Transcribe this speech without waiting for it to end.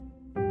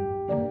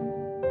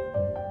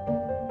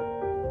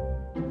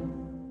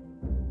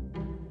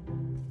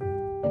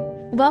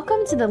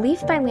Welcome to the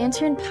Leaf by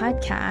Lantern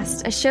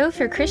podcast, a show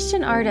for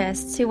Christian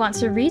artists who want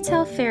to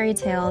retell fairy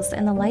tales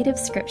in the light of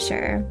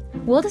Scripture.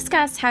 We'll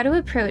discuss how to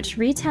approach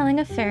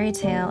retelling a fairy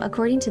tale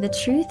according to the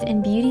truth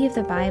and beauty of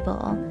the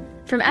Bible,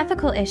 from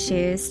ethical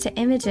issues to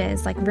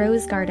images like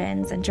rose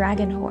gardens and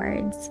dragon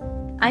hordes.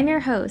 I'm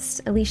your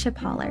host, Alicia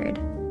Pollard.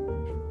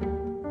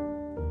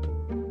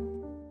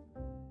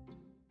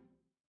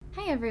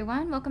 Hi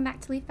everyone, welcome back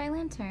to Leaf by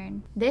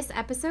Lantern. This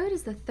episode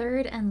is the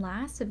third and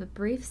last of a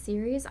brief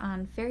series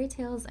on fairy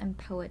tales and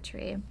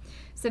poetry.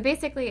 So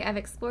basically, I've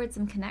explored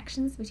some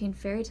connections between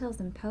fairy tales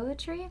and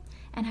poetry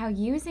and how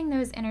using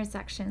those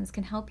intersections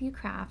can help you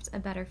craft a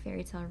better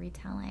fairy tale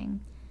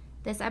retelling.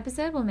 This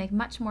episode will make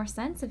much more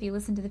sense if you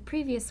listen to the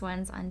previous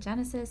ones on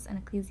Genesis and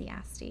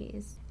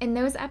Ecclesiastes. In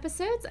those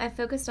episodes, I've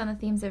focused on the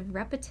themes of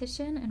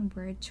repetition and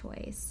word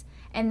choice.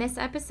 In this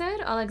episode,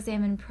 I'll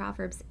examine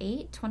Proverbs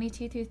 8,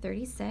 22 through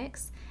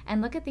 36,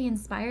 and look at the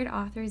inspired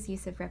author's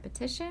use of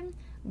repetition,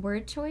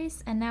 word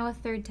choice, and now a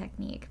third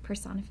technique,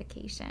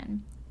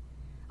 personification.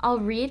 I'll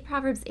read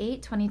Proverbs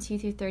 8, 22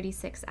 through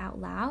 36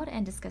 out loud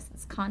and discuss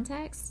its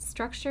context,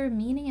 structure,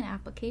 meaning, and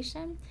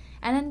application,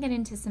 and then get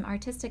into some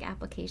artistic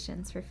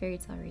applications for fairy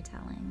tale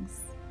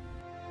retellings.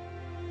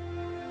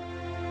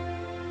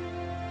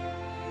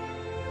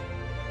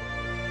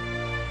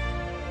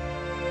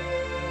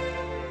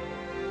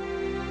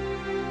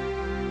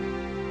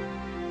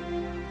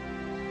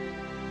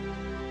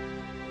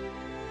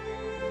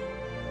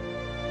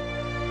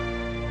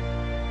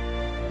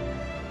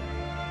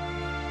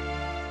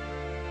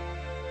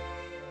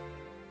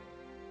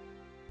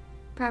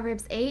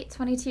 Proverbs 8,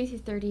 22 through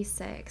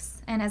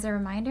 36, and as a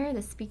reminder,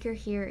 the speaker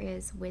here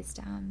is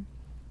wisdom.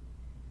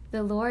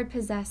 The Lord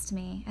possessed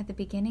me at the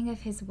beginning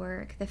of his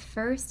work, the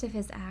first of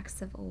his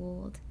acts of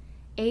old.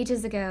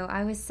 Ages ago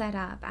I was set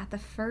up at the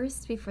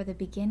first before the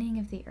beginning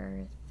of the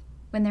earth.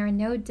 When there were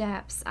no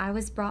depths, I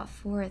was brought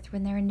forth,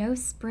 when there were no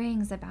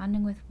springs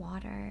abounding with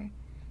water.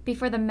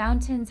 Before the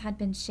mountains had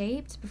been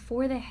shaped,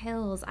 before the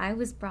hills I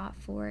was brought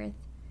forth.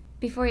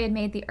 Before he had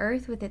made the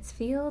earth with its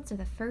fields, or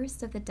the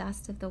first of the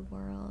dust of the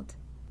world.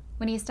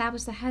 When he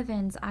established the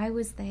heavens, I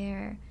was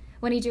there.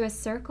 When he drew a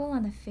circle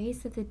on the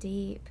face of the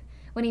deep.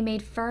 When he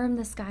made firm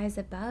the skies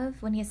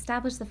above. When he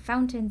established the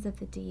fountains of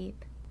the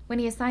deep. When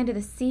he assigned to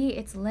the sea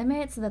its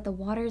limit so that the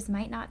waters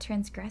might not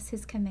transgress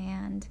his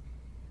command.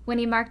 When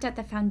he marked out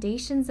the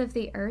foundations of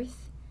the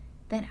earth,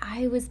 then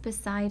I was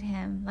beside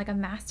him like a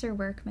master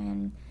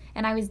workman,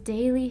 and I was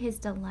daily his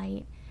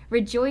delight,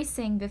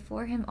 rejoicing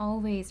before him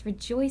always,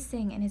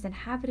 rejoicing in his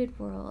inhabited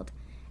world,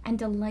 and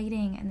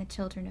delighting in the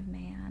children of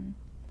man.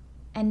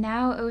 And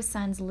now, O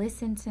sons,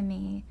 listen to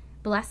me.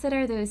 Blessed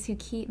are those who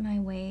keep my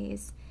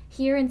ways.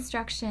 Hear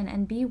instruction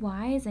and be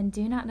wise and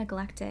do not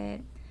neglect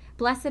it.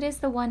 Blessed is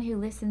the one who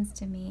listens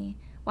to me,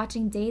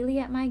 watching daily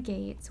at my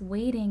gates,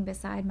 waiting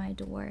beside my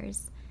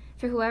doors.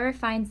 For whoever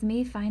finds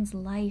me finds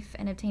life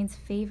and obtains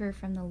favor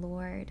from the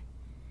Lord.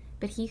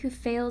 But he who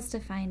fails to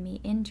find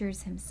me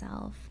injures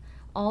himself.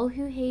 All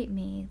who hate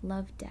me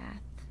love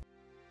death.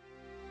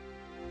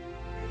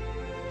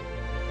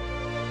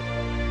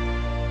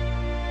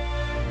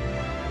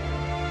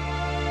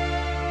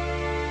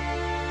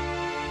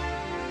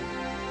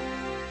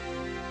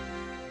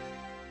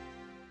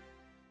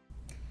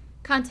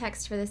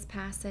 Context for this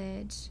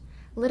passage.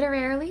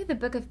 Literarily, the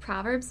book of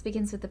Proverbs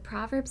begins with the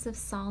Proverbs of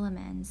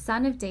Solomon,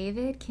 son of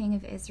David, king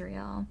of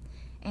Israel,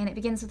 and it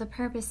begins with a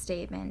purpose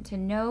statement to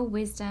know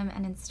wisdom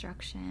and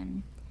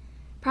instruction.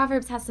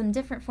 Proverbs has some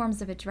different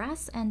forms of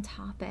address and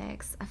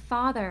topics. A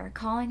father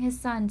calling his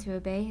son to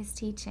obey his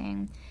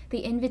teaching,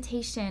 the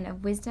invitation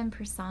of wisdom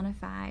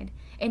personified,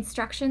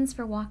 instructions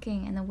for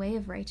walking in the way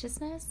of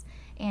righteousness,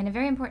 and a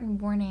very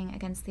important warning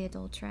against the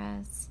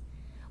adulteress.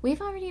 We've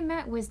already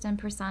met wisdom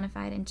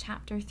personified in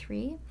chapter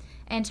 3,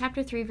 and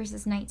chapter 3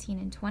 verses 19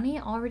 and 20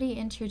 already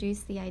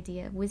introduced the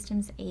idea of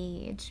wisdom's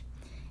age.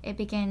 It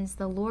begins,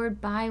 the Lord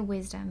by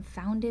wisdom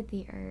founded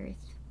the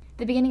earth.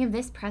 The beginning of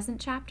this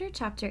present chapter,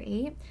 chapter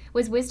 8,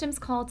 was wisdom's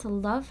call to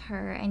love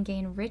her and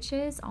gain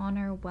riches,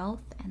 honor,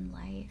 wealth, and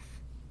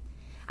life.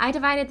 I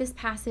divided this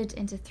passage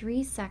into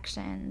 3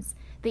 sections.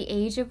 The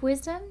age of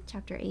wisdom,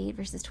 chapter 8,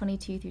 verses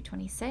 22 through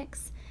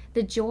 26,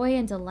 the joy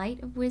and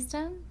delight of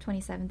wisdom,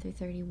 27 through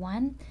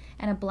 31,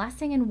 and a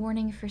blessing and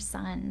warning for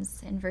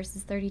sons in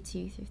verses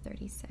 32 through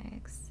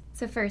 36.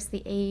 So first,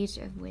 the age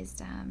of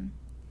wisdom.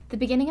 The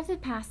beginning of the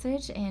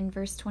passage in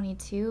verse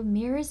 22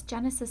 mirrors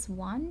Genesis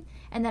 1,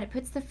 and that it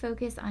puts the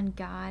focus on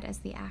God as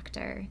the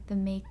actor, the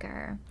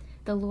maker.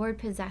 The Lord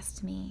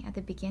possessed me at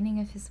the beginning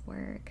of his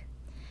work.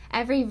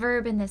 Every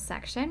verb in this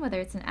section, whether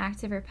it's an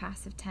active or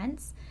passive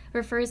tense,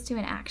 refers to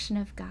an action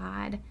of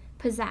God.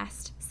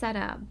 Possessed, set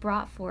up,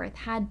 brought forth,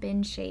 had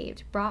been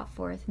shaped, brought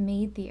forth,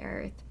 made the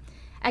earth.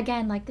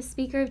 Again, like the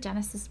speaker of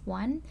Genesis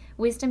 1,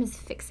 wisdom is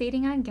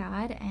fixating on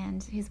God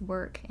and his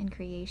work in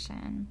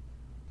creation.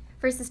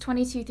 Verses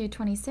 22 through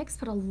 26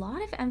 put a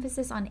lot of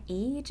emphasis on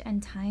age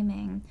and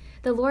timing.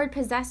 The Lord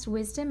possessed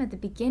wisdom at the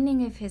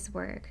beginning of his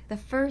work, the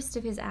first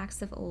of his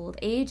acts of old,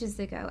 ages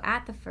ago,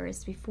 at the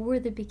first, before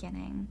the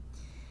beginning.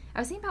 I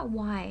was thinking about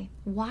why.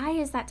 Why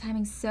is that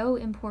timing so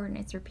important?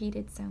 It's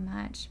repeated so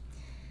much.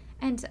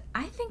 And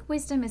I think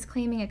wisdom is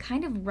claiming a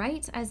kind of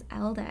right as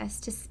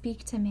eldest to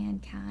speak to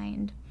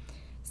mankind.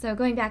 So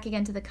going back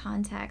again to the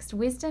context,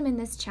 wisdom in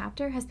this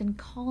chapter has been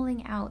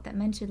calling out that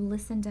men should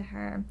listen to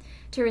her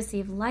to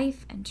receive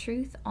life and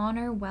truth,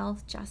 honor,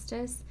 wealth,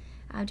 justice,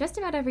 just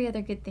about every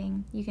other good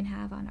thing you can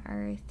have on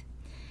earth.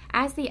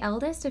 As the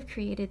eldest of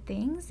created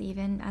things,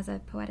 even as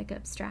a poetic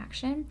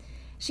abstraction,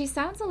 she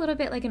sounds a little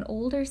bit like an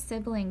older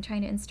sibling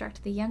trying to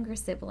instruct the younger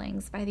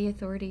siblings by the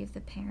authority of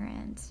the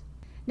parent.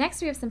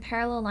 Next, we have some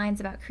parallel lines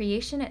about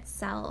creation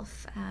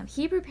itself.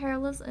 Hebrew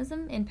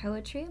parallelism in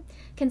poetry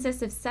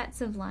consists of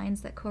sets of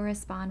lines that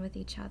correspond with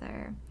each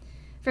other.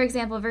 For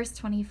example, verse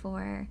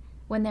 24,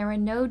 when there were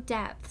no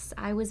depths,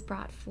 I was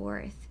brought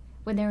forth,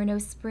 when there were no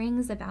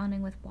springs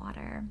abounding with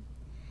water.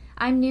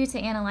 I'm new to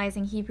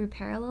analyzing Hebrew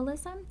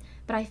parallelism,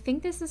 but I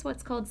think this is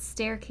what's called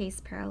staircase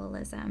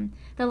parallelism.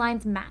 The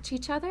lines match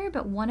each other,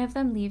 but one of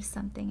them leaves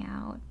something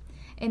out.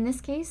 In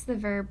this case, the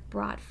verb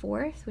brought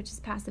forth, which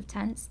is passive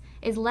tense,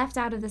 is left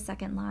out of the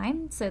second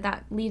line, so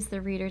that leaves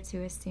the reader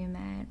to assume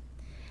it.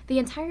 The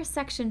entire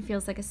section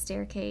feels like a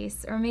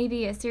staircase, or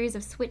maybe a series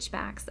of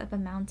switchbacks up a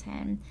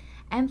mountain,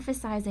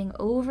 emphasizing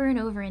over and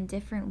over in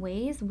different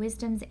ways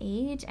wisdom's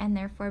age and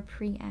therefore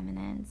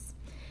preeminence.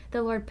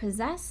 The Lord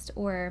possessed,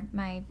 or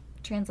my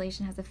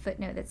translation has a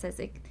footnote that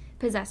says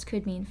possessed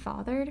could mean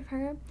fathered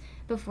her,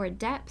 before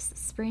depths,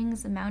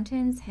 springs,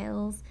 mountains,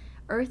 hills,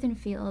 earth and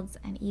fields,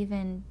 and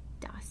even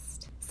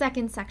dust.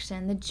 Second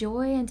section, the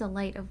joy and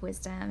delight of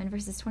wisdom in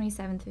verses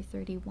 27 through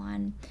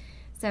 31.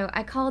 So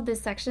I called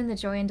this section the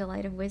joy and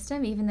delight of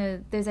wisdom, even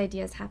though those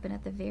ideas happen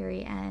at the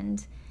very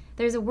end.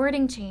 There's a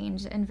wording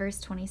change in verse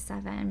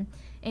 27.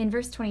 In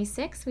verse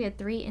 26, we had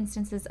 3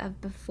 instances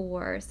of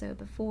before. So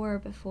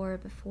before.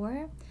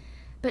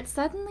 But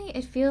suddenly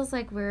it feels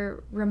like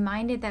we're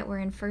reminded that we're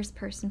in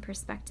first-person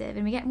perspective,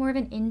 and we get more of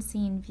an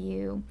in-scene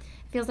view.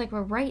 It feels like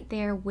we're right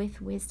there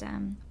with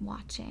wisdom,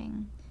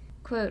 watching.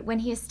 Quote, when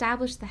he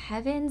established the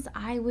heavens,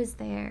 I was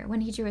there.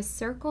 When he drew a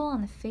circle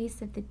on the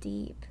face of the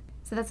deep.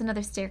 So that's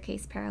another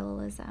staircase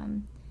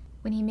parallelism.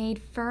 When he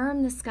made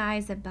firm the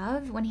skies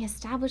above, when he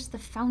established the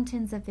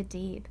fountains of the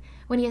deep,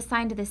 when he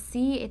assigned to the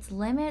sea its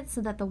limits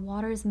so that the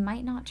waters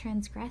might not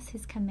transgress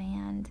his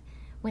command,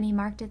 when he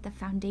marked it the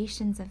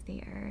foundations of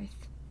the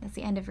earth. That's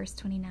the end of verse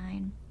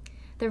 29.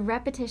 The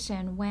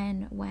repetition,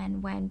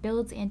 when,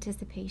 builds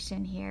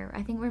anticipation here.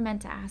 I think we're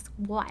meant to ask,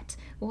 what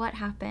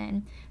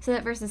happened? So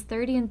that verses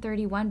 30 and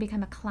 31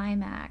 become a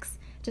climax,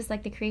 just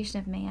like the creation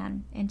of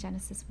man in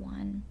Genesis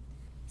 1.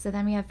 So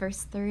then we have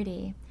verse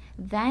 30.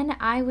 Then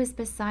I was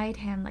beside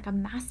him like a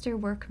master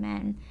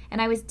workman, and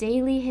I was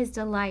daily his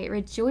delight,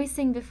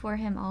 rejoicing before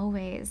him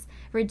always,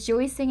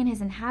 rejoicing in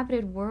his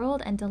inhabited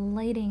world and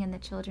delighting in the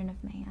children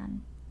of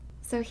man.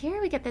 So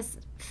here we get this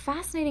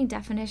fascinating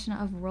definition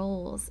of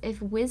roles. If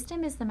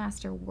wisdom is the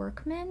master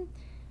workman,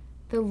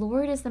 the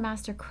Lord is the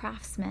master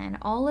craftsman.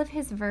 All of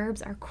his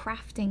verbs are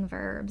crafting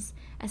verbs.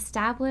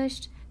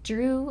 Established,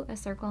 drew a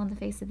circle on the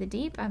face of the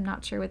deep. I'm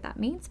not sure what that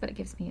means, but it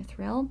gives me a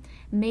thrill.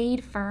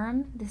 Made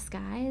firm the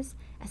skies.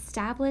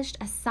 Established,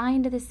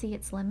 assigned to the sea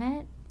its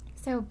limit.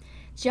 So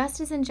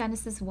just as in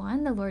Genesis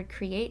 1, the Lord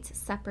creates,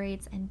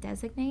 separates, and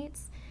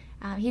designates,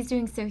 he's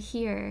doing so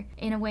here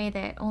in a way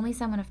that only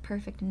someone of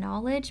perfect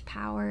knowledge,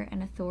 power,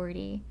 and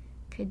authority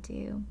could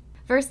do.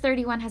 Verse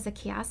 31 has a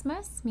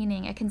chiasmus,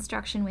 meaning a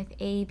construction with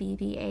A, B,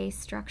 B, A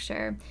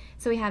structure.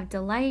 So we have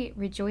delight,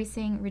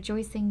 rejoicing,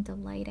 rejoicing,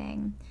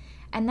 delighting.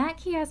 And that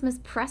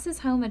chiasmus presses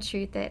home a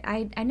truth that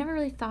I never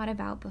really thought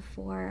about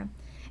before.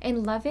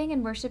 In loving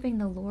and worshiping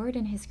the Lord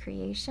and his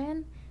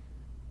creation,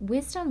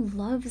 wisdom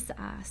loves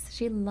us.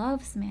 She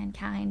loves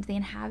mankind, the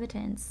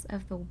inhabitants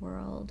of the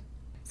world.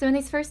 So in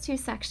these first 2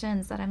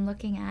 sections that I'm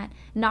looking at,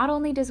 not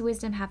only does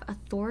wisdom have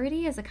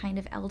authority as a kind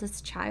of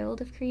eldest child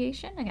of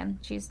creation, again,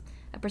 she's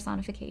a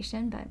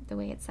personification, but the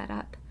way it's set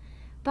up,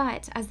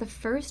 but as the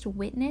first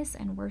witness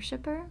and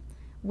worshiper,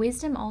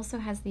 wisdom also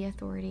has the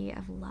authority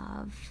of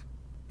love.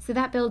 So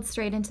that builds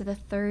straight into the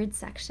 3rd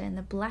section,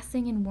 the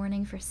blessing and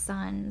warning for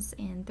sons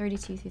in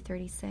 32 through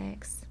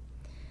 36.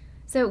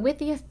 So with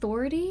the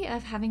authority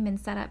of having been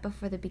set up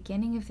before the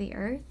beginning of the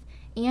earth,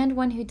 and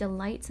one who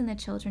delights in the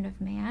children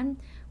of man,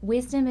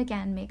 wisdom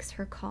again makes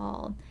her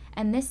call,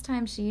 and this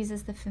time she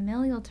uses the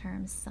familial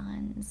term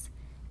sons.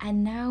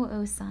 And now,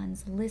 O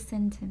sons,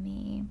 listen to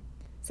me.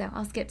 So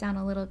I'll skip down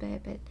a little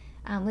bit,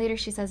 but later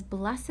she says,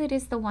 blessed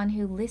is the one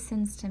who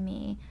listens to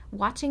me,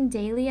 watching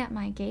daily at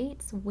my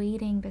gates,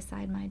 waiting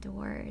beside my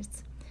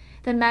doors.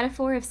 The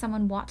metaphor of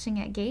someone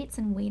watching at gates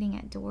and waiting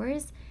at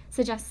doors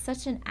suggests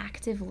such an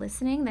active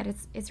listening that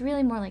it's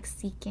really more like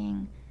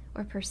seeking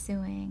or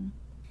pursuing.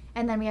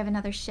 And then we have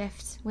another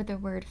shift with the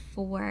word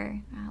for,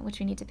 which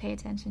we need to pay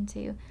attention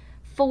to.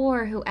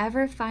 For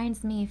whoever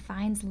finds me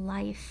finds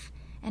life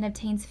and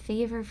obtains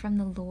favor from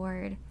the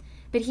Lord.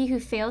 But he who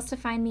fails to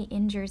find me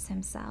injures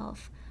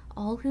himself.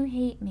 All who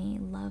hate me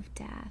love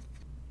death.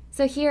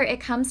 So here it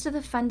comes to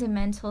the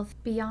fundamental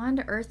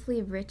beyond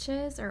earthly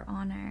riches or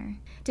honor.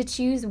 To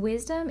choose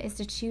wisdom is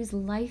to choose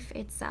life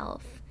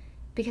itself,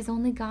 because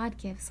only God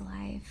gives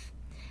life.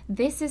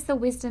 This is the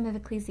wisdom of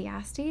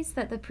Ecclesiastes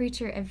that the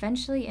preacher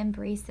eventually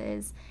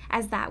embraces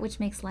as that which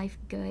makes life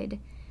good.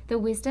 The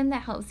wisdom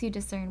that helps you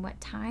discern what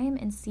time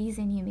and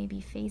season you may be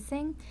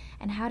facing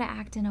and how to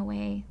act in a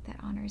way that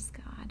honors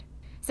God.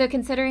 So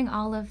considering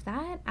all of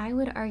that, I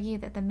would argue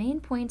that the main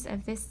point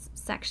of this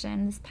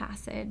section, this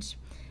passage,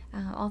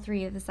 all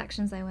three of the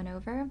sections I went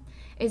over,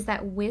 is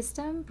that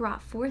wisdom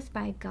brought forth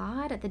by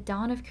God at the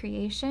dawn of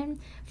creation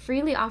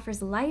freely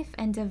offers life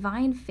and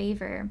divine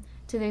favor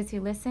to those who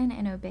listen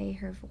and obey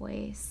her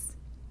voice.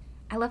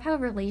 I love how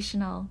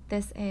relational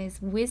this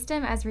is.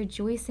 Wisdom as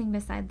rejoicing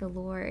beside the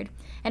Lord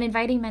and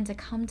inviting men to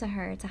come to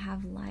her to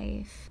have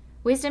life.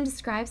 Wisdom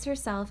describes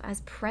herself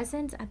as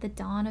present at the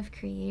dawn of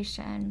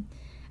creation.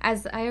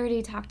 As I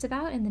already talked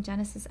about in the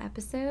Genesis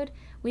episode,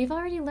 we've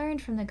already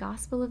learned from the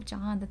Gospel of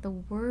John that the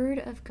Word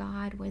of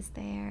God was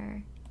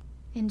there.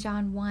 In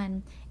John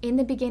 1, in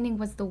the beginning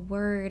was the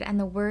Word, and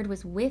the Word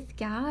was with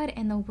God,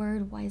 and the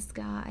Word was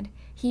God.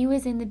 He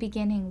was in the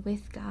beginning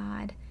with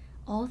God.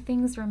 All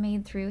things were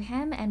made through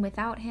him, and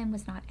without him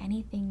was not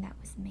anything that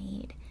was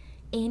made.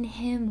 In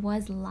him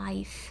was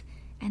life,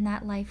 and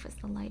that life was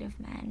the light of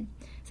men.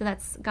 So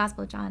that's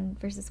Gospel of John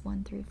verses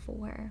 1 through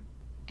 4.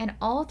 And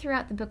all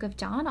throughout the book of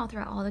John, all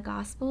throughout all the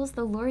Gospels,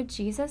 the Lord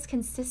Jesus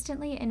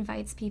consistently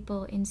invites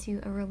people into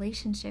a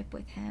relationship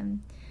with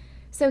him.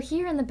 So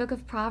here in the book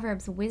of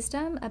Proverbs,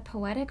 wisdom, a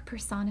poetic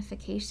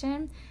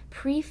personification,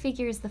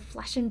 prefigures the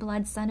flesh and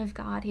blood Son of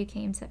God who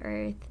came to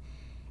earth.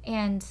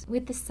 And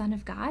with the Son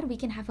of God, we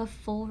can have a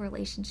full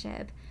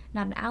relationship,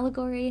 not an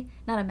allegory,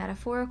 not a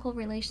metaphorical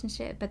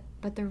relationship,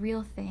 but the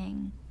real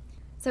thing.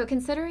 So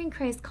considering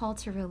Christ's call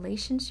to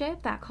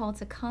relationship, that call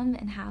to come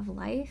and have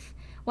life,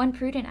 one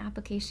prudent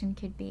application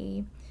could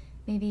be,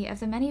 maybe of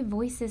the many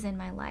voices in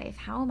my life,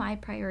 how am I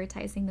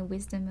prioritizing the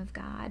wisdom of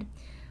God?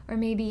 Or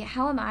maybe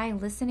how am I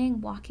listening,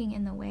 walking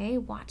in the way,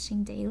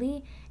 watching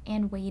daily,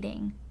 and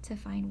waiting to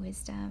find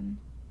wisdom?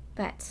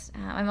 But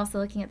I'm also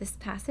looking at this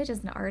passage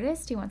as an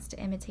artist who wants to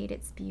imitate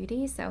its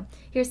beauty. So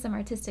here's some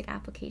artistic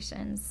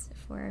applications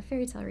for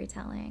fairy tale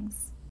retellings.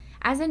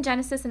 As in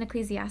Genesis and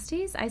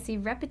Ecclesiastes, I see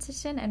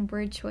repetition and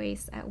word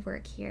choice at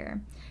work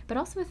here, but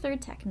also a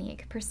third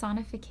technique,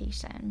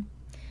 personification.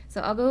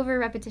 So I'll go over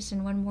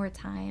repetition one more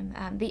time.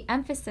 The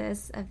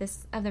emphasis of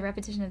the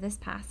repetition of this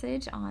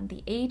passage on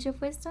the age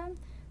of wisdom,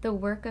 the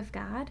work of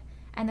God,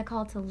 and the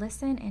call to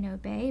listen and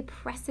obey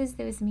presses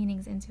those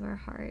meanings into our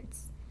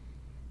hearts.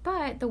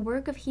 But the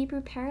work of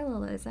Hebrew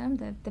parallelism,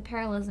 the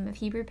parallelism of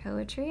Hebrew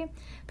poetry,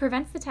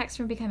 prevents the text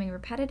from becoming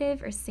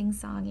repetitive or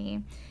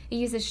sing-songy. It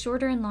uses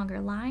shorter and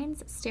longer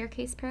lines,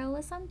 staircase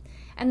parallelism,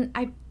 and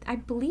I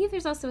believe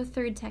there's also a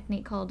third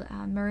technique called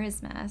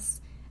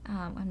merismus.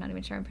 I'm not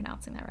even sure I'm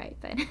pronouncing that right,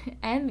 but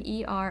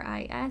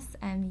merismus.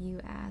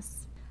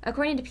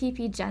 According to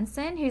P.P.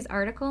 Jensen, whose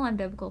article on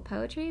biblical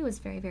poetry was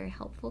very, very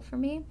helpful for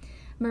me,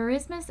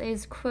 merismus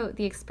is, quote,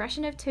 the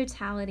expression of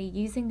totality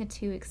using the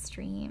two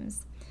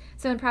extremes.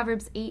 So in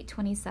Proverbs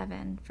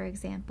 8:27, for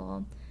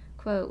example,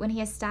 quote, when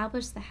he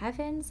established the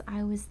heavens,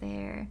 I was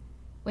there.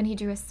 When he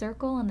drew a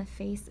circle on the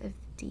face of the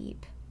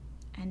deep,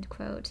 end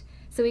quote.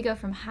 So we go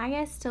from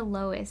highest to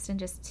lowest in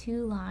just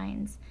 2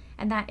 lines,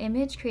 and that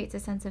image creates a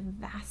sense of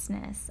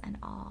vastness and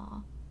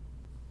awe.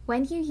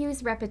 When you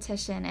use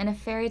repetition in a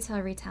fairy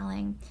tale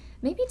retelling,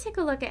 maybe take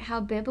a look at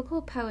how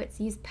biblical poets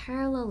use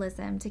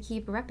parallelism to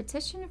keep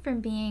repetition from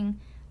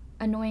being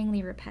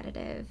annoyingly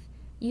repetitive.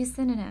 Use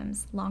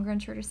synonyms, longer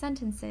and shorter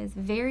sentences,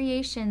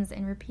 variations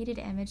in repeated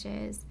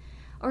images,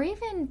 or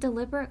even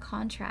deliberate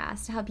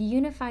contrast to help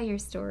unify your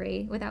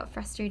story without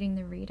frustrating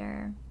the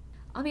reader.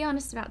 I'll be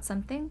honest about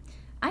something.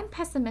 I'm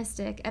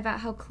pessimistic about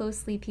how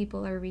closely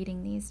people are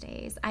reading these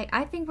days.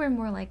 I think we're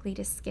more likely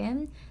to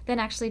skim than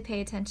actually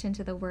pay attention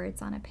to the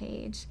words on a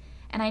page.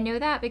 And I know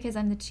that because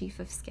I'm the chief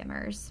of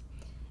skimmers.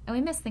 And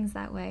we miss things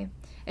that way.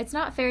 It's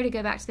not fair to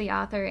go back to the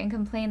author and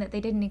complain that they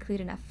didn't include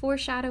enough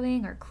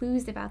foreshadowing or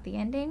clues about the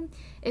ending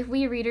if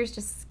we readers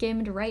just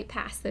skimmed right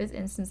past those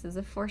instances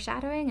of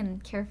foreshadowing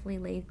and carefully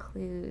laid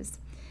clues.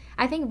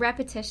 I think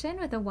repetition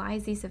with a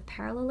wise use of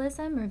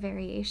parallelism or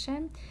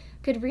variation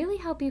could really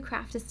help you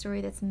craft a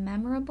story that's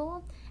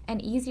memorable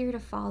and easier to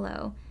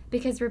follow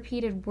because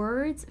repeated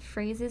words,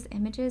 phrases,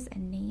 images,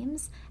 and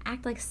names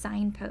act like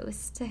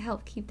signposts to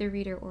help keep the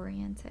reader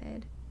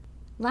oriented.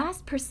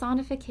 Last,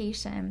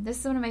 personification. This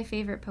is one of my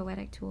favorite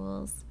poetic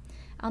tools.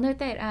 I'll note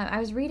that I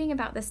was reading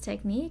about this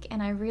technique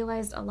and I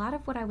realized a lot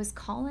of what I was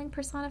calling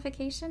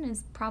personification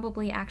is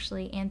probably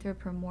actually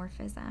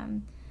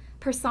anthropomorphism.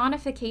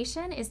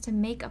 Personification is to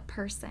make a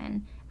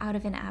person out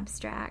of an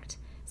abstract.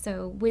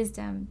 So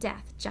wisdom,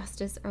 death,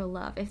 justice, or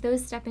love. If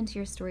those step into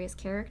your story as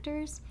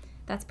characters,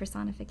 that's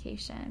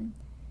personification.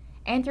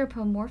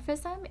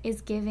 Anthropomorphism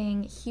is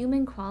giving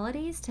human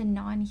qualities to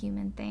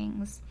non-human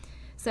things.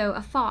 So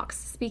a fox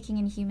speaking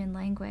in human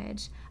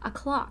language, a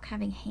clock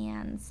having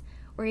hands,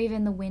 or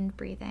even the wind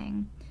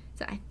breathing.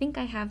 So I think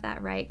I have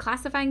that right.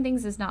 Classifying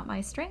things is not my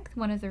strength,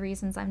 one of the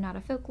reasons I'm not a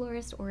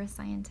folklorist or a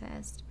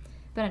scientist.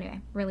 But anyway,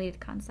 related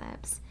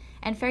concepts.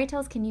 And fairy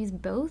tales can use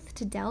both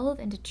to delve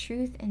into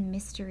truth and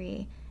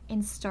mystery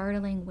in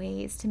startling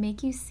ways to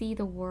make you see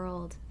the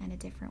world in a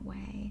different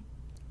way.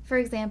 For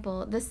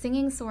example, The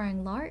Singing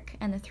Soaring Lark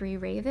and The Three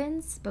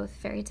Ravens, both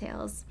fairy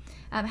tales,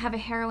 have a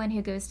heroine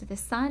who goes to the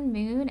sun,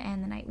 moon,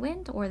 and the night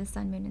wind, or the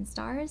sun, moon, and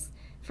stars,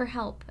 for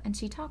help, and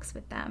she talks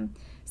with them.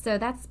 So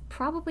that's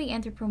probably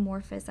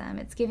anthropomorphism.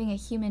 It's giving a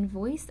human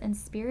voice and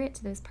spirit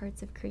to those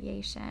parts of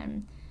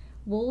creation.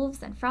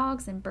 Wolves and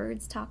frogs and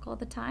birds talk all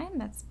the time.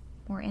 That's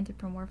more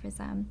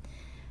anthropomorphism.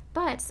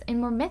 But in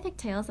more mythic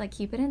tales like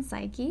Cupid and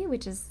Psyche,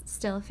 which is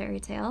still a fairy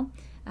tale,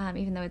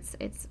 even though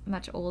it's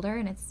much older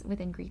and it's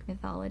within Greek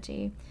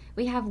mythology,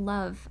 we have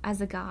love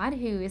as a god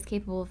who is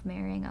capable of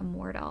marrying a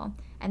mortal,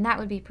 and that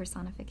would be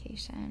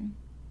personification.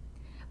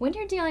 When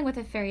you're dealing with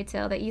a fairy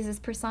tale that uses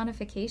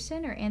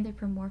personification or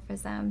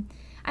anthropomorphism,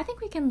 I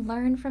think we can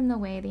learn from the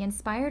way the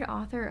inspired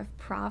author of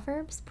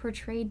Proverbs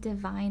portrayed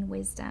divine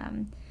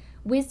wisdom.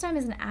 Wisdom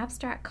is an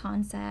abstract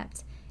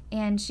concept,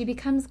 and she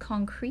becomes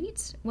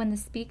concrete when the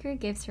speaker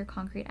gives her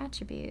concrete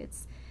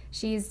attributes.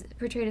 She's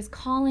portrayed as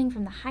calling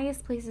from the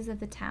highest places of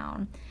the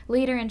town.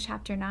 Later in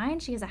chapter 9,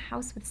 she has a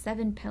house with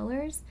 7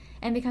 pillars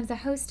and becomes a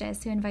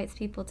hostess who invites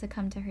people to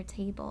come to her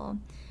table.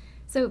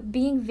 So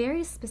being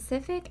very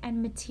specific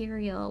and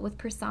material with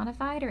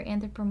personified or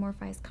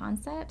anthropomorphized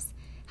concepts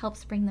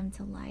helps bring them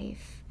to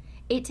life.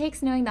 It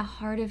takes knowing the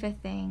heart of a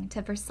thing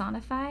to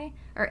personify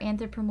or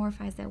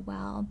anthropomorphize it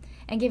well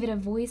and give it a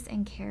voice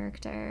and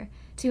character,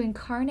 to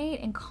incarnate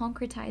and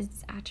concretize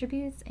its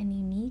attributes in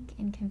unique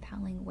and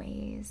compelling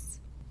ways.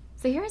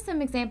 So here are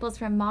some examples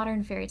from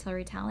modern fairy tale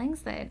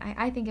retellings that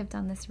I think have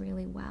done this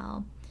really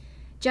well.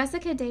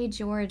 Jessica Day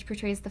George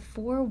portrays the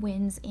 4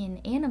 winds in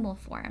animal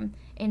form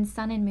in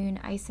Sun and Moon,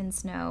 Ice and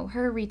Snow,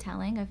 her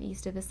retelling of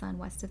East of the Sun,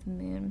 West of the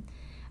Moon.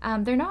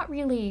 They're not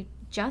really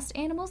just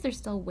animals, they're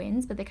still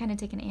winds, but they kind of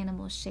take an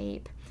animal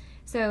shape.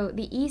 So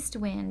the east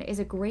wind is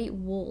a great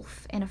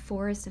wolf in a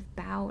forest of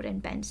bowed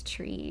and bent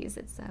trees.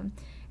 It's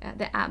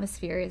the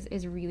atmosphere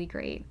is really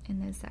great in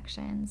those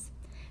sections.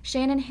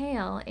 Shannon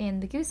Hale in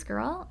The Goose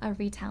Girl, a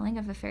retelling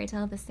of a fairy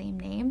tale of the same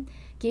name,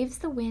 gives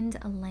the wind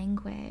a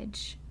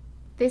language.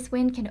 This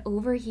wind can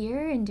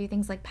overhear and do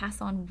things like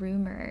pass on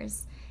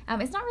rumors.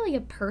 It's not really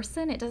a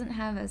person, it doesn't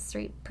have a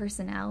straight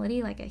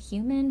personality like a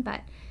human,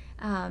 but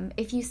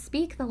if you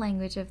speak the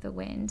language of the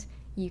wind,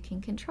 you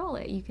can control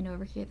it. You can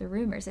overhear the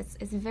rumors. It's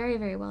very,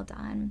 very well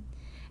done.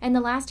 In the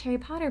last Harry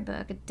Potter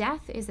book,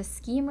 Death is a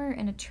schemer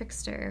and a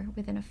trickster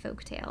within a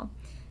folktale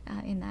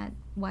in that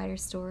wider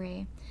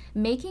story.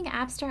 Making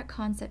abstract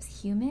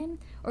concepts human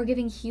or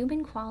giving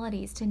human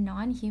qualities to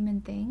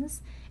non-human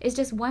things is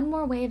just one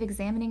more way of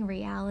examining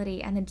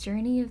reality and the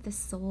journey of the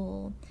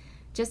soul.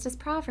 Just as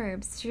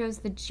Proverbs shows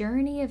the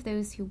journey of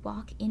those who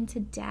walk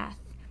into death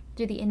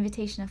through the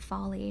invitation of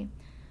folly,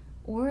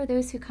 or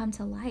those who come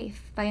to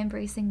life by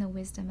embracing the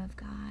wisdom of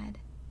God.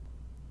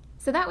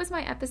 So that was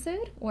my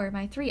episode, or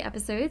my 3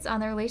 episodes,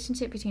 on the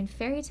relationship between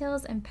fairy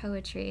tales and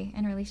poetry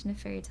in relation to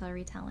fairy tale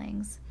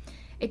retellings.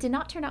 It did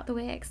not turn out the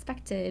way I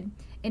expected.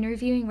 In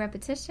reviewing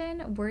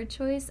repetition, word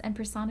choice, and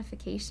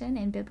personification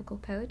in biblical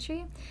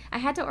poetry, I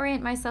had to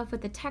orient myself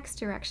with the text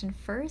direction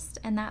first,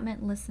 and that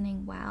meant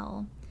listening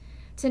well.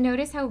 To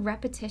notice how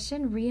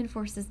repetition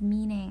reinforces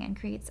meaning and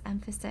creates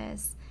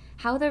emphasis,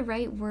 how the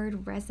right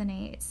word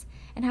resonates,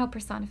 and how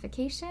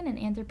personification and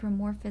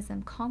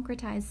anthropomorphism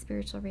concretize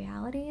spiritual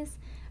realities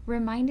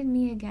reminded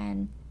me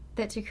again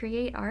that to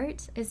create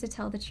art is to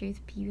tell the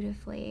truth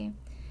beautifully.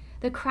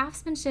 The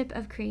craftsmanship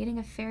of creating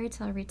a fairy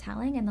tale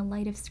retelling in the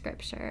light of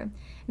Scripture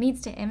needs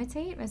to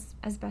imitate,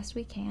 as best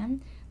we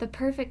can, the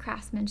perfect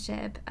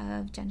craftsmanship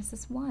of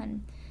Genesis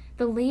 1.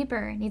 The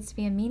labor needs to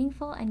be a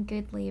meaningful and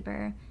good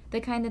labor, the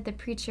kind that the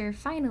preacher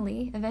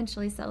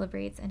eventually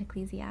celebrates in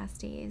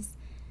Ecclesiastes.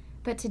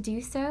 But to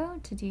do so,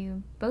 to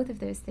do both of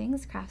those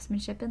things,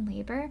 craftsmanship and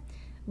labor,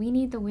 we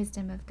need the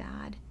wisdom of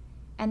God.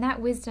 And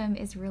that wisdom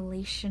is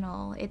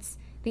relational. It's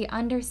the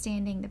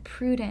understanding, the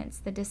prudence,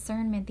 the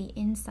discernment, the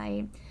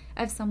insight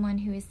of someone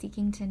who is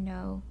seeking to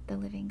know the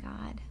living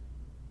God.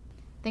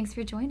 Thanks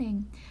for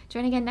joining.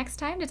 Join again next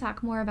time to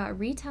talk more about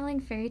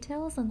retelling fairy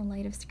tales in the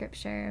light of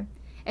Scripture.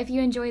 If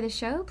you enjoy the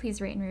show,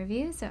 please rate and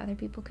review so other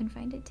people can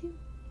find it too.